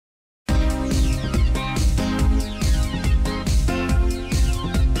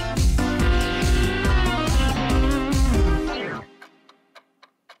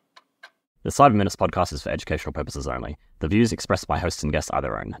The Cyber Minutes podcast is for educational purposes only. The views expressed by hosts and guests are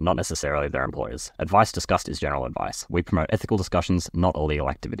their own, not necessarily their employers. Advice discussed is general advice. We promote ethical discussions, not illegal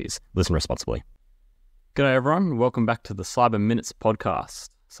activities. Listen responsibly. G'day everyone, welcome back to the Cyber Minutes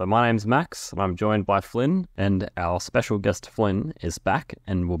podcast. So my name's Max, and I'm joined by Flynn, and our special guest Flynn is back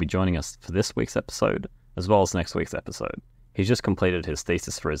and will be joining us for this week's episode, as well as next week's episode. He's just completed his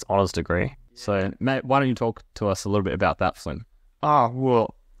thesis for his honours degree. So, mate, why don't you talk to us a little bit about that, Flynn?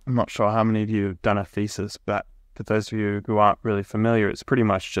 Well, I'm not sure how many of you have done a thesis, but for those of you who aren't really familiar, it's pretty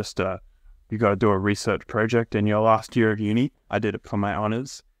much just you got to do a research project in your last year of uni. I did it for my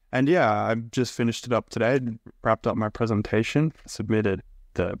honours. And yeah, I just finished it up today, wrapped up my presentation, submitted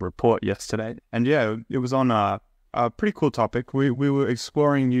the report yesterday. And yeah, it was on a pretty cool topic. We were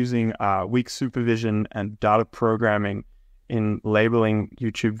exploring using weak supervision and data programming in labeling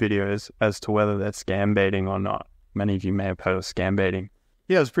YouTube videos as to whether they're scam baiting or not. Many of you may have heard of scam baiting.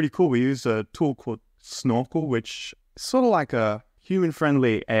 Yeah, it was pretty cool. We used a tool called Snorkel, which is sort of like a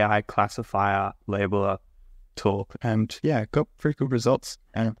human-friendly AI classifier labeler tool. And yeah, got pretty good results.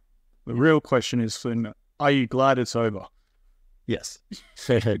 And the real question is, Flynn, are you glad it's over? Yes.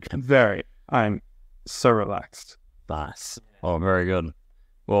 Very. I'm so relaxed. Nice. Oh, very good.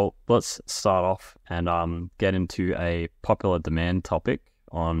 Well, let's start off and get into a popular demand topic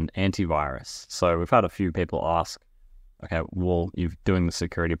on antivirus. So we've had a few people ask, okay, well, you're doing the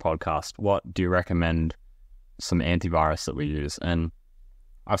security podcast. What do you recommend some antivirus that we use? And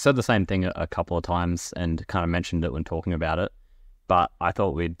I've said the same thing a couple of times and kind of mentioned it when talking about it, but I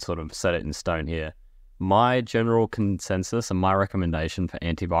thought we'd sort of set it in stone here. My general consensus and my recommendation for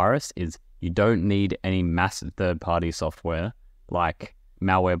antivirus is you don't need any massive third-party software like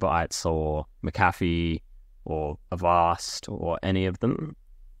Malwarebytes or McAfee or Avast or any of them.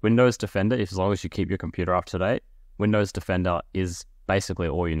 Windows Defender, as long as you keep your computer up to date, Windows Defender is basically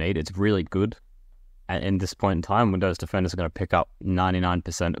all you need. It's really good. And in this point in time, Windows Defender is going to pick up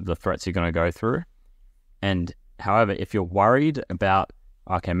 99% of the threats you're going to go through. And however, if you're worried about,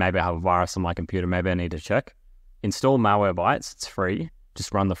 okay, maybe I have a virus on my computer, maybe I need to check, install Malwarebytes. It's free.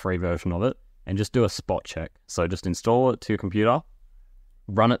 Just run the free version of it and just do a spot check. So just install it to your computer,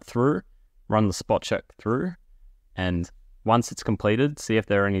 run it through, run the spot check through, and once it's completed, see if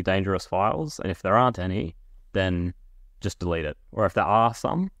there are any dangerous files. And if there aren't any, then just delete it. Or if there are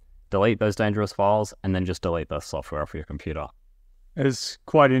some, delete those dangerous files and then just delete the software off your computer. It's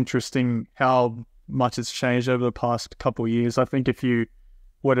quite interesting how much it's changed over the past couple of years. I think if you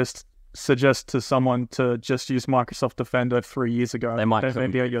were to suggest to someone to just use Microsoft Defender 3 years ago, they might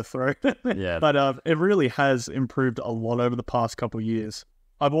be at your throat. Yeah. But it really has improved a lot over the past couple of years.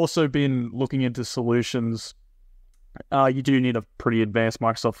 I've also been looking into solutions. You do need a pretty advanced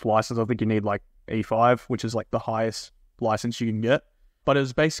Microsoft license. I think you need like E5, which is like the highest license you can get. But it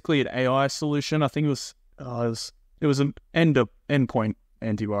was basically an AI solution. I think it was an endpoint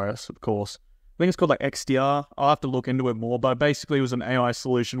antivirus, of course. I think it's called like XDR. I'll have to look into it more. But basically, it was an AI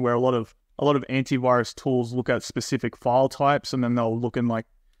solution where a lot of antivirus tools look at specific file types, and then they'll look in like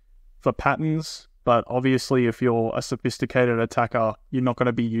for patterns. But obviously, if you're a sophisticated attacker, you're not going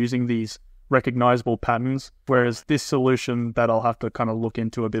to be using these recognizable patterns. Whereas this solution that I'll have to kind of look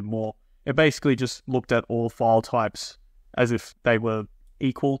into a bit more, it basically just looked at all file types as if they were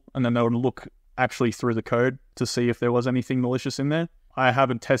equal, and then they would look actually through the code to see if there was anything malicious in there. I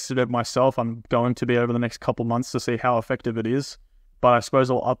haven't tested it myself. I'm going to be over the next couple months to see how effective it is. But I suppose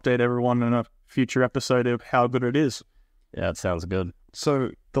I'll update everyone in a future episode of how good it is. Yeah, it sounds good.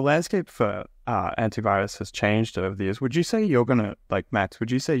 So the landscape for antivirus has changed over the years. Would you say you're going to, like Max, would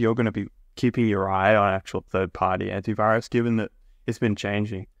you say you're going to be keeping your eye on actual third-party antivirus, given that it's been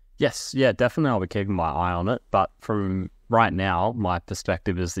changing? Yes, yeah, definitely I'll be keeping my eye on it. But from right now, my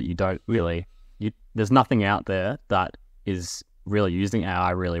perspective is that you don't really, there's nothing out there that is really using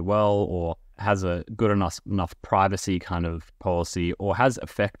AI really well or has a good enough privacy kind of policy or has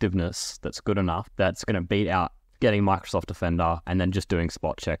effectiveness that's good enough that's going to beat out getting Microsoft Defender and then just doing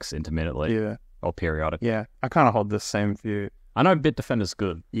spot checks intermittently or periodically. Yeah, I kind of hold the same view. I know Bitdefender's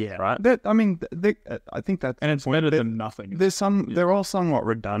good. Yeah, right. I think that, and it's better than nothing. They're all somewhat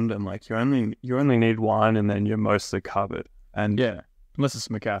redundant. Like you only need one, and then you're mostly covered. And yeah, unless it's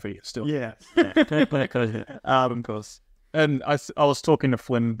McAfee, still. Yeah. Of course. And I was talking to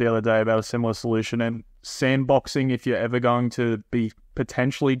Flynn the other day about a similar solution, and sandboxing, if you're ever going to be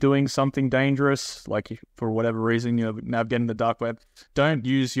potentially doing something dangerous, like for whatever reason you're navigating the dark web, don't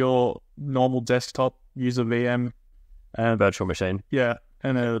use your normal desktop, use a VM. And virtual machine. Yeah,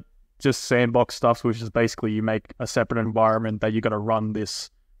 and just sandbox stuff, which is basically you make a separate environment that you're going to run this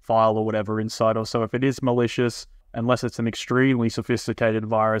file or whatever inside of. So if it is malicious, unless it's an extremely sophisticated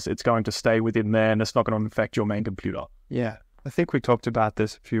virus, it's going to stay within there and it's not going to infect your main computer. Yeah, I think we talked about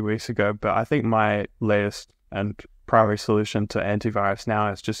this a few weeks ago, but I think my latest and primary solution to antivirus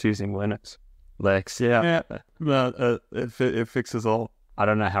now is just using Linux. Lex, yeah. It fixes all. I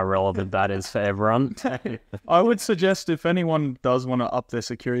don't know how relevant that is for everyone. I would suggest if anyone does want to up their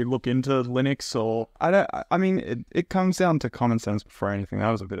security, look into Linux or... I mean, it comes down to common sense before anything. That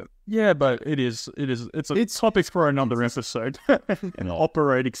was a bit of... Yeah, but it's a topic for another episode.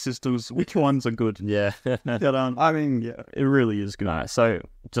 Operating systems, which ones are good? Yeah. I mean, yeah, it really is good. No, so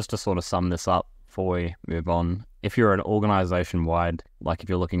just to sort of sum this up before we move on, if you're an organization-wide, like if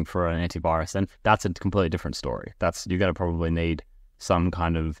you're looking for an antivirus, then that's a completely different story. You're going to probably need some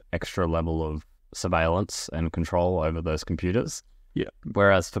kind of extra level of surveillance and control over those computers. Yeah.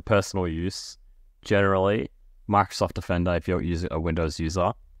 Whereas for personal use, generally, Microsoft Defender, if you're a Windows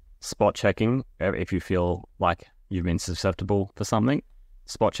user, spot checking, if you feel like you've been susceptible to something,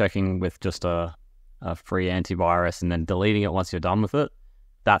 spot checking with just a free antivirus and then deleting it once you're done with it,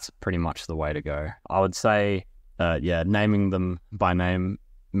 that's pretty much the way to go. I would say, naming them by name,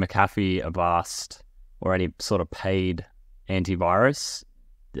 McAfee, Avast, or any sort of paid antivirus,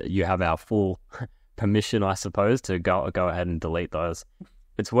 you have our full permission, I suppose, to go ahead and delete those.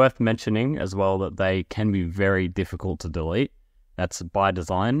 It's worth mentioning as well that they can be very difficult to delete. That's by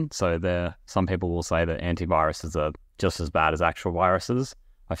design. So some people will say that antiviruses are just as bad as actual viruses.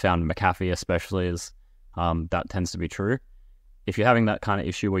 I found McAfee especially that tends to be true. If you're having that kind of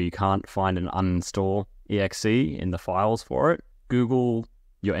issue where you can't find an uninstall exe in the files for it, Google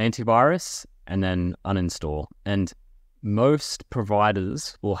your antivirus and then uninstall. And most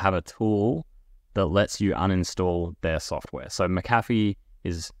providers will have a tool that lets you uninstall their software. So McAfee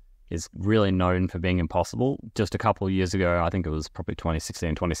is really known for being impossible. Just a couple of years ago, I think it was probably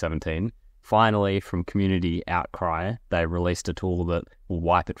 2016, 2017, finally, from community outcry, they released a tool that will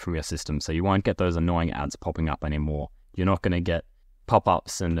wipe it from your system. So you won't get those annoying ads popping up anymore. You're not going to get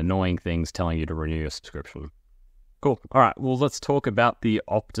pop-ups and annoying things telling you to renew your subscription. Cool. All right, well, let's talk about the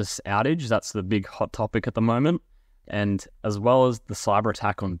Optus outage. That's the big hot topic at the moment. And as well as the cyber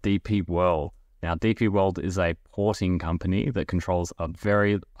attack on DP World. Now, DP World is a porting company that controls a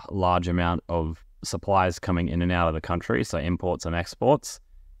very large amount of supplies coming in and out of the country, so imports and exports.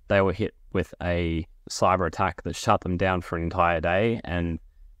 They were hit with a cyber attack that shut them down for an entire day, and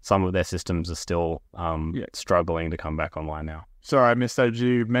some of their systems are still struggling to come back online now. Sorry, I missed that. Did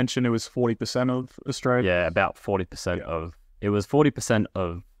you mention it was 40% of Australia? Yeah, about 40% of... It was 40%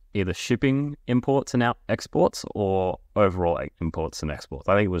 of either shipping imports and exports or overall imports and exports.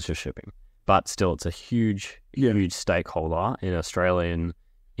 I think it was just shipping. But still, it's a huge stakeholder in Australian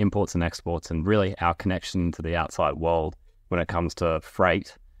imports and exports and really our connection to the outside world when it comes to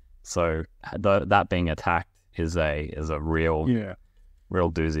freight. So that being attacked is a real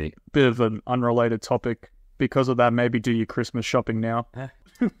doozy. Bit of an unrelated topic. Because of that, maybe do your Christmas shopping now.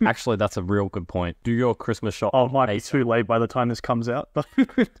 Actually, that's a real good point. Do your Christmas shop. Oh, it might be too late by the time this comes out.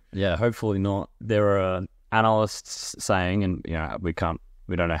 Yeah, hopefully not. There are analysts saying, and we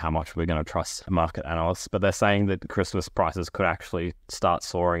don't know how much we're going to trust market analysts, but they're saying that the Christmas prices could actually start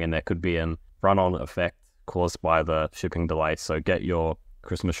soaring and there could be a run-on effect caused by the shipping delay. So get your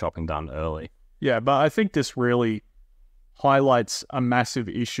Christmas shopping done early. Yeah, but I think this really highlights a massive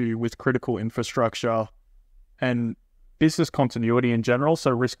issue with critical infrastructure and business continuity in general,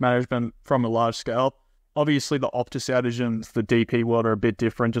 so risk management from a large scale. Obviously, the Optus outage and the DP World are a bit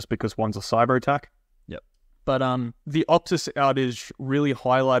different just because one's a cyber attack. Yep. But the Optus outage really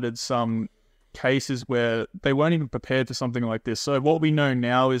highlighted some cases where they weren't even prepared for something like this. So what we know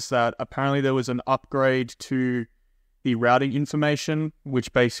now is that apparently there was an upgrade to the routing information,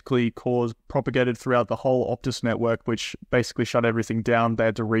 which basically propagated throughout the whole Optus network, which basically shut everything down. They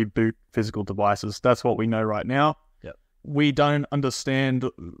had to reboot physical devices. That's what we know right now. Yep. We don't understand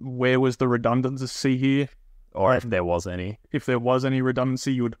where was the redundancy here. Or if there was any. If there was any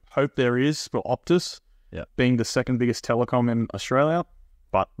redundancy, you would hope there is for Optus, being the second biggest telecom in Australia.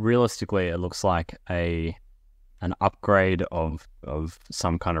 But realistically, it looks like an upgrade of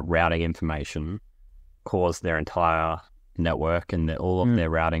some kind of routing information caused their entire network and all of their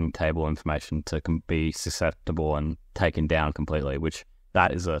routing table information to be susceptible and taken down completely, which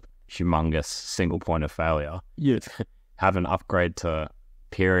that is a humongous single point of failure. Yes. Have an upgrade to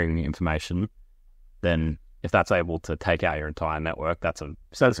peering information, then if that's able to take out your entire network, that's a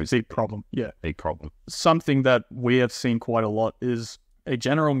big problem. Yeah. Big problem. Something that we have seen quite a lot is a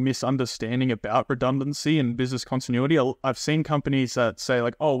general misunderstanding about redundancy and business continuity. I've seen companies that say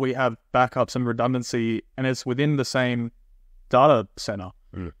like, oh, we have backups and redundancy, and it's within the same data center.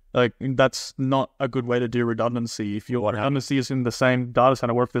 Like, that's not a good way to do redundancy. If your redundancy is in the same data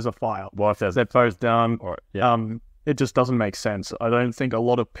center, what if there's a fire? What if there's they're both down? Or, it just doesn't make sense. I don't think a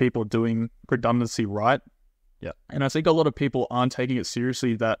lot of people are doing redundancy right. Yeah. And I think a lot of people aren't taking it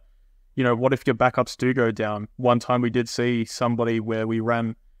seriously that, what if your backups do go down? One time we did see somebody where we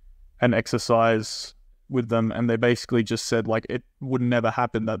ran an exercise with them and they basically just said, like, it would never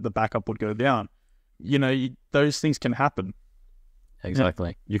happen that the backup would go down. Those things can happen.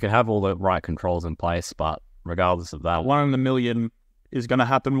 Exactly. You can have all the right controls in place, but regardless of that, 1 in a million is going to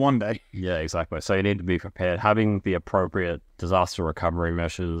happen one day. Yeah, exactly. So you need to be prepared. Having the appropriate disaster recovery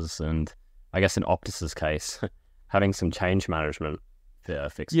measures, and I guess in Optus's case, having some change management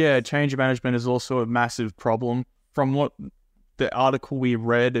fixed. Yeah, change management is also a massive problem. From what the article we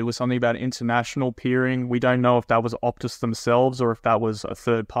read, it was something about international peering. We don't know if that was Optus themselves or if that was a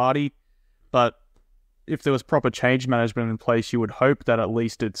third party, but if there was proper change management in place, you would hope that at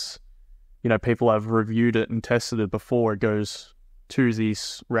least it's, people have reviewed it and tested it before it goes to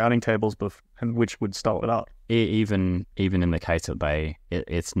these routing tables, and which would start it up. Even in the case that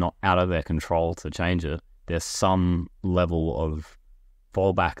it's not out of their control to change it, there's some level of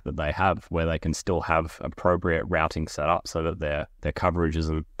fallback that they have where they can still have appropriate routing set up so that their coverage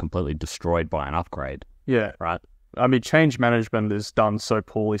isn't completely destroyed by an upgrade. Yeah. Right? I mean, change management is done so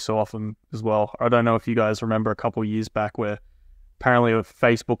poorly so often as well. I don't know if you guys remember a couple of years back where apparently a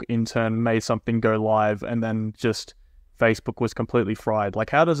Facebook intern made something go live and then just Facebook was completely fried. Like,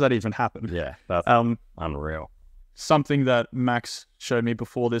 how does that even happen? Yeah, that's unreal. Something that Max showed me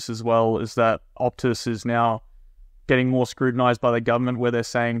before this as well is that Optus is now getting more scrutinized by the government, where they're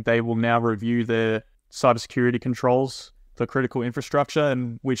saying they will now review their cybersecurity controls for critical infrastructure,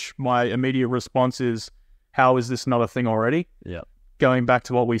 and which my immediate response is, how is this not a thing already? Yeah. Going back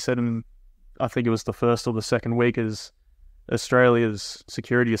to what we said in, I think it was the first or the second week, is Australia's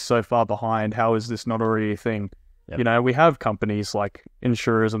security is so far behind. How is this not already a thing? Yep. We have companies like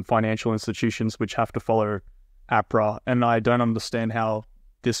insurers and financial institutions which have to follow APRA, and I don't understand how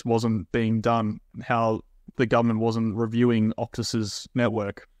this wasn't being done, how the government wasn't reviewing Optus's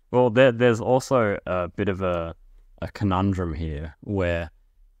network. Well, there's also a bit of a conundrum here where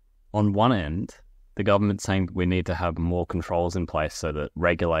on one end, the government's saying we need to have more controls in place so that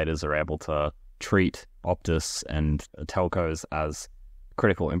regulators are able to treat Optus and telcos as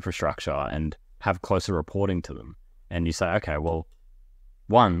critical infrastructure and have closer reporting to them. And you say, okay, well,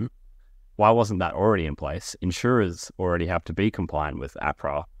 one, why wasn't that already in place? Insurers already have to be compliant with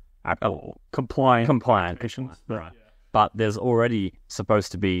APRA. Compliant. Right. But there's already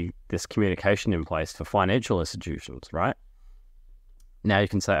supposed to be this communication in place for financial institutions, right? Now you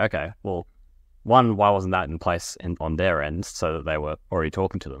can say, okay, well, one, why wasn't that in place on their end so that they were already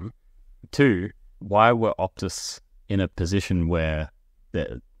talking to them? Two, why were Optus in a position where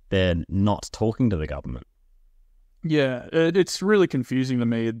they're not talking to the government? Yeah, it's really confusing to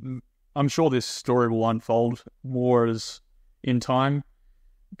me. I'm sure this story will unfold more as in time,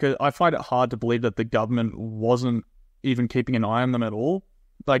 because I find it hard to believe that the government wasn't even keeping an eye on them at all.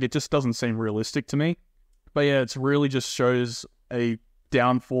 Like, it just doesn't seem realistic to me. But yeah, it really just shows a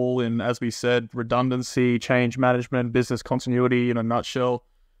downfall in, as we said, redundancy, change management, business continuity in a nutshell.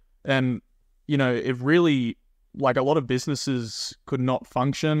 And, it really, like, a lot of businesses could not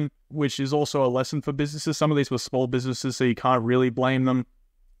function, which is also a lesson for businesses. Some of these were small businesses, so you can't really blame them.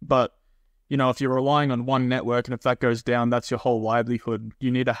 But, if you're relying on one network and if that goes down, that's your whole livelihood.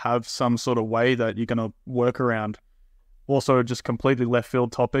 You need to have some sort of way that you're going to work around. Also, just completely left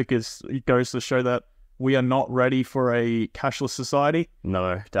field topic is, it goes to show that we are not ready for a cashless society.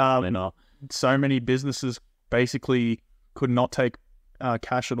 No, definitely not. So many businesses basically could not take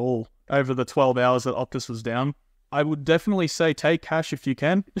cash at all over the 12 hours that Optus was down. I would definitely say take cash if you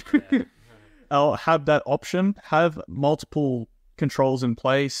can. I'll have that option. Have multiple controls in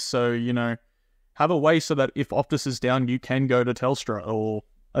place. So, have a way so that if Optus is down, you can go to Telstra or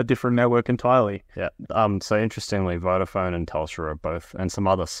a different network entirely. Yeah. So interestingly, Vodafone and Telstra are both, and some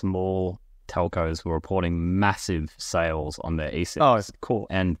other small telcos were reporting massive sales on their eSIMs. Oh, it's cool.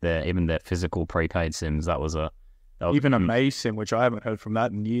 And even their physical prepaid SIMs. That was even a May SIM, which I haven't heard from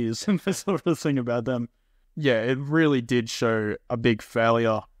that in years. And the sort of thing about them. Yeah, it really did show a big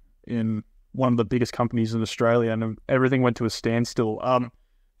failure in one of the biggest companies in Australia, and everything went to a standstill.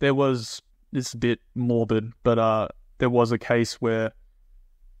 There was, this bit morbid, but there was a case where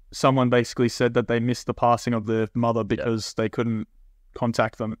someone basically said that they missed the passing of their mother because they couldn't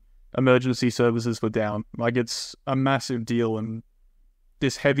contact them. Emergency services were down. Like, it's a massive deal, and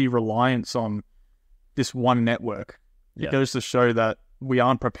this heavy reliance on this one network. It goes to show that we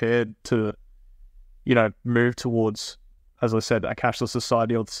aren't prepared to, move towards as I said, a cashless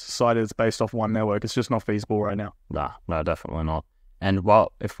society or society that's based off one network. It's just not feasible right now. No, definitely not. And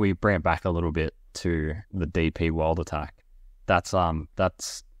well, if we bring it back a little bit to the DP World attack, that's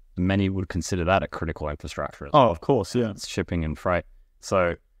many would consider that a critical infrastructure. Oh, of course, yeah. It's shipping and freight.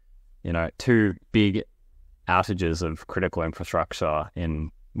 So, 2 big outages of critical infrastructure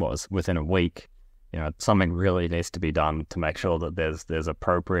in what was within a week. Something really needs to be done to make sure that there's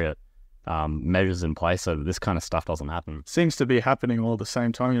appropriate measures in place so that this kind of stuff doesn't happen. Seems to be happening all at the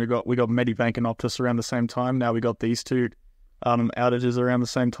same time. We got Medibank and Optus around the same time. Now we got these 2 outages around the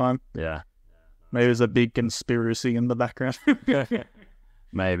same time. Yeah. Maybe there's a big conspiracy in the background.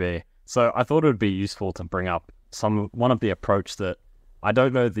 Maybe. So I thought it would be useful to bring up one of the approach that I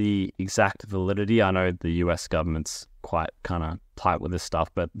don't know the exact validity. I know the US government's quite kind of tight with this stuff,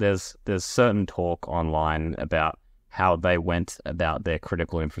 but there's certain talk online about how they went about their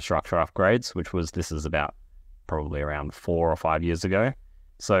critical infrastructure upgrades, this is about probably around 4 or 5 years ago.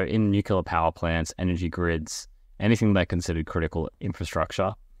 So in nuclear power plants, energy grids, anything they considered critical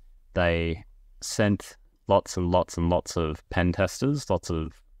infrastructure, they sent lots and lots and lots of pen testers, lots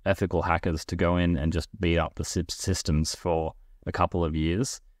of ethical hackers to go in and just beat up the systems for a couple of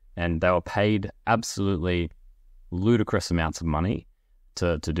years. And they were paid absolutely ludicrous amounts of money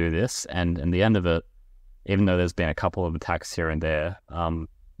to do this. And in the end of it, even though there's been a couple of attacks here and there, the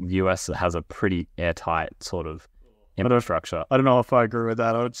US has a pretty airtight sort of infrastructure. I don't know if I agree with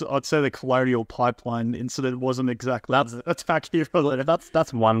that. I'd say the Colonial Pipeline incident wasn't exactly an attack here.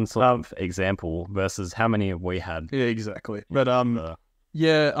 That's one sort of example versus how many have we had? Yeah, exactly. But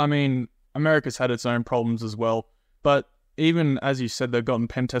yeah, I mean, America's had its own problems as well. But even as you said, they've gotten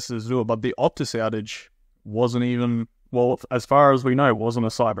pen testers to do it. But the Optus outage wasn't even, well, as far as we know, wasn't a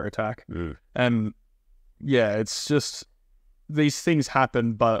cyber attack. And yeah, it's just, these things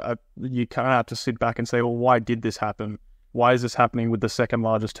happen, but you kind of have to sit back and say, well, why did this happen? Why is this happening with the second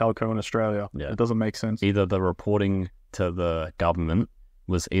largest telco in Australia? Yeah. It doesn't make sense. Either the reporting to the government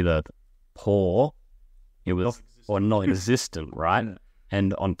was either poor, or non-existent, right? Yeah.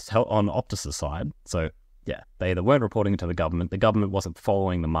 And on Optus' side, so yeah, they either weren't reporting to the government wasn't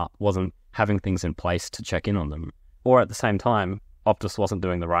following them up, wasn't having things in place to check in on them, or at the same time, Optus wasn't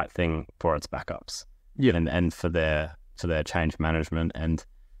doing the right thing for its backups. Yeah. And for their change management and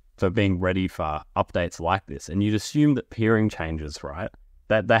for being ready for updates like this. And you'd assume that peering changes, right?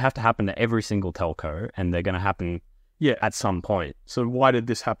 That they have to happen to every single telco and they're going to happen at some point. So why did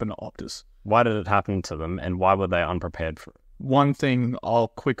this happen to Optus? Why did it happen to them and why were they unprepared for it? One thing I'll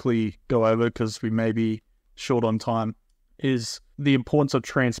quickly go over because we may be short on time is the importance of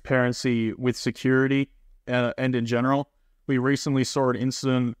transparency with security and in general. We recently saw an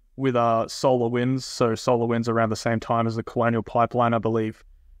incident with SolarWinds. So SolarWinds around the same time as the Colonial Pipeline, I believe,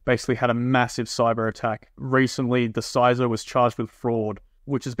 basically had a massive cyber attack. Recently, the CISO was charged with fraud,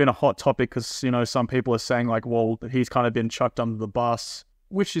 which has been a hot topic because, some people are saying like, well, he's kind of been chucked under the bus,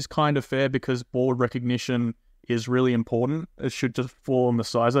 which is kind of fair because board recognition is really important. It should just fall on the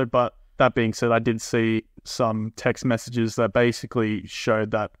CISO. But that being said, I did see some text messages that basically showed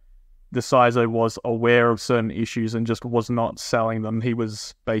that the CISO was aware of certain issues and just was not selling them. He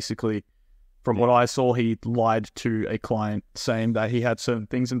was basically, from what I saw, he lied to a client saying that he had certain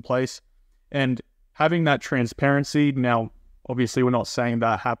things in place. And having that transparency, now, obviously we're not saying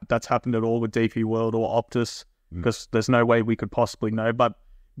that that's happened at all with DP World or Optus, because there's no way we could possibly know. But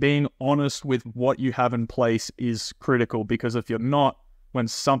being honest with what you have in place is critical, because if you're not, when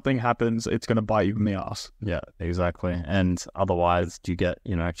something happens, it's going to bite you in the ass. Yeah, exactly. And otherwise, you get,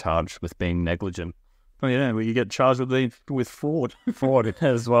 charged with being negligent. Oh, yeah, well, you get charged with fraud. Fraud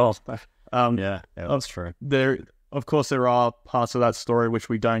as well. Yeah, that's true. Of course, there are parts of that story which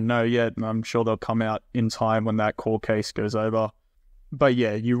we don't know yet, and I'm sure they'll come out in time when that court case goes over. But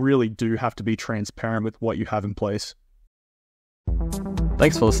yeah, you really do have to be transparent with what you have in place.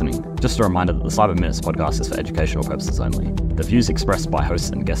 Thanks for listening. Just a reminder that the Cyber Minutes podcast is for educational purposes only. The views expressed by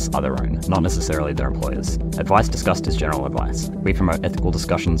hosts and guests are their own, not necessarily their employers. Advice discussed is general advice. We promote ethical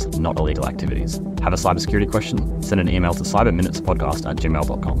discussions, not illegal activities. Have a cybersecurity question? Send an email to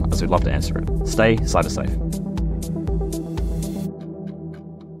cyberminutespodcast@gmail.com, as we'd love to answer it. Stay cyber safe.